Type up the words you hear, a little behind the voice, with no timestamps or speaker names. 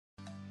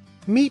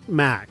Meet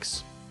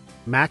Max.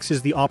 Max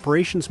is the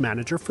operations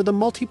manager for the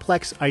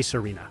multiplex ice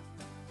arena.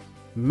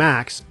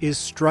 Max is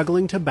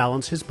struggling to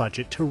balance his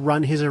budget to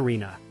run his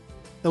arena.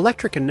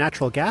 Electric and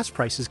natural gas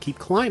prices keep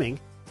climbing,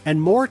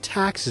 and more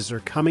taxes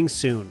are coming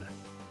soon.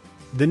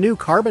 The new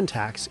carbon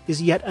tax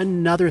is yet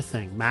another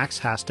thing Max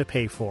has to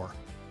pay for.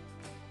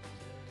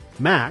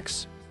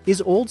 Max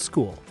is old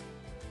school.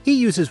 He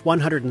uses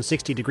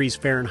 160 degrees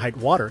Fahrenheit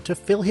water to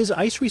fill his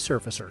ice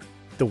resurfacer,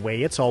 the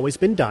way it's always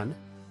been done,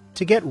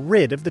 to get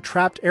rid of the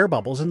trapped air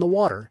bubbles in the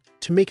water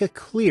to make a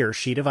clear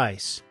sheet of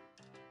ice.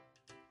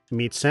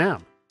 Meet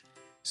Sam.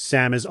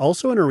 Sam is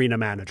also an arena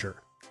manager.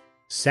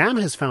 Sam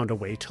has found a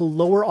way to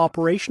lower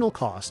operational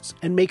costs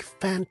and make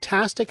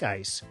fantastic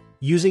ice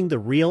using the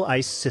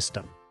REALice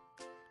system.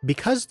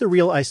 Because the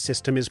REALice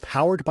system is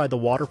powered by the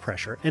water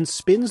pressure and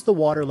spins the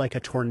water like a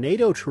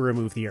tornado to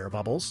remove the air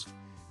bubbles,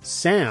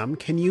 Sam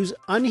can use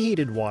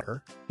unheated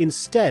water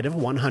instead of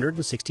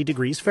 160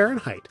 degrees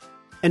Fahrenheit.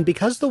 And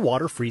because the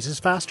water freezes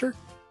faster,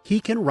 he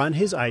can run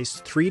his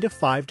ice 3 to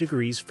 5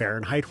 degrees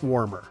Fahrenheit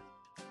warmer.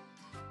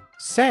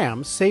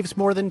 Sam saves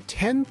more than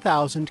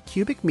 10,000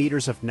 cubic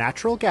meters of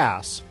natural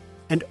gas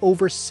and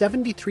over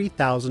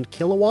 73,000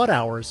 kilowatt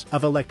hours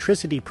of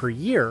electricity per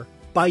year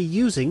by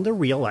using the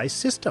REALice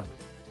system.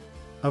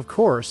 Of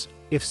course,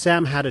 if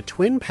Sam had a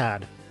twin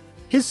pad,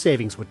 his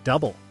savings would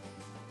double.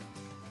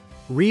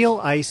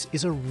 REALice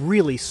is a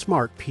really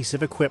smart piece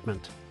of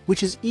equipment,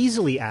 which is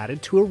easily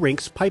added to a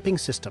rink's piping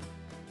system.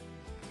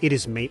 It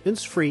is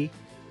maintenance-free,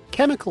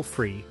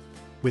 chemical-free,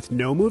 with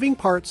no moving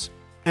parts,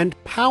 and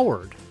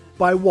powered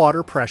by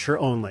water pressure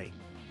only.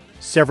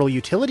 Several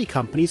utility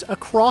companies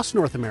across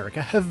North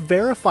America have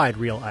verified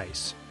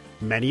REALice.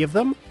 Many of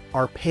them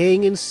are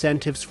paying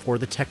incentives for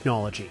the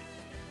technology.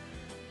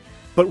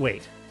 But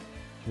wait,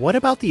 what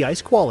about the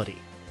ice quality?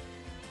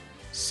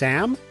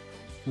 Sam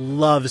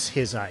loves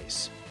his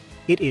ice.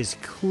 It is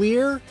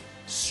clear,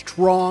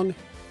 strong,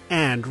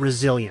 and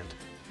resilient.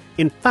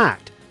 In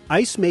fact,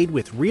 ice made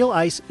with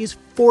REALice is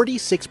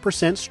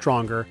 46%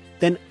 stronger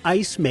than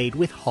ice made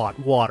with hot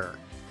water.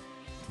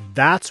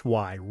 That's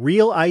why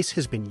REALice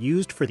has been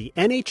used for the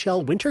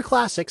NHL Winter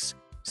Classics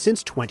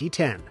since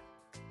 2010.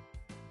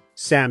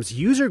 Sam's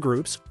user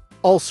groups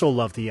also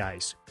love the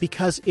ice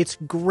because it's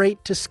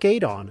great to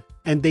skate on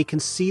and they can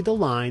see the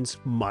lines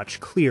much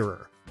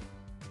clearer.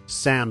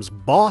 Sam's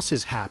boss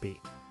is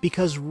happy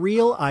because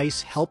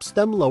REALice helps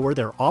them lower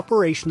their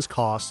operations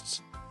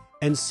costs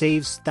and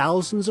saves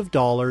thousands of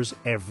dollars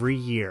every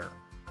year.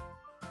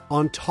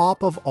 On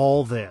top of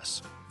all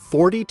this,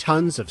 40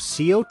 tons of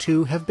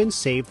CO2 have been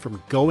saved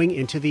from going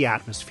into the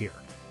atmosphere.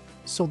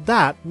 So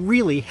that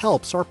really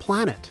helps our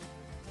planet.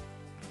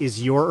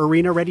 Is your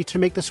arena ready to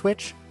make the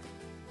switch?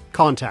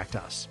 Contact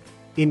us.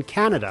 In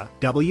Canada,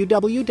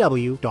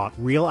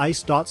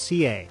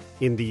 www.realice.ca.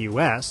 In the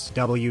US,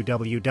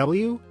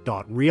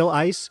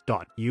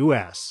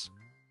 www.realice.us.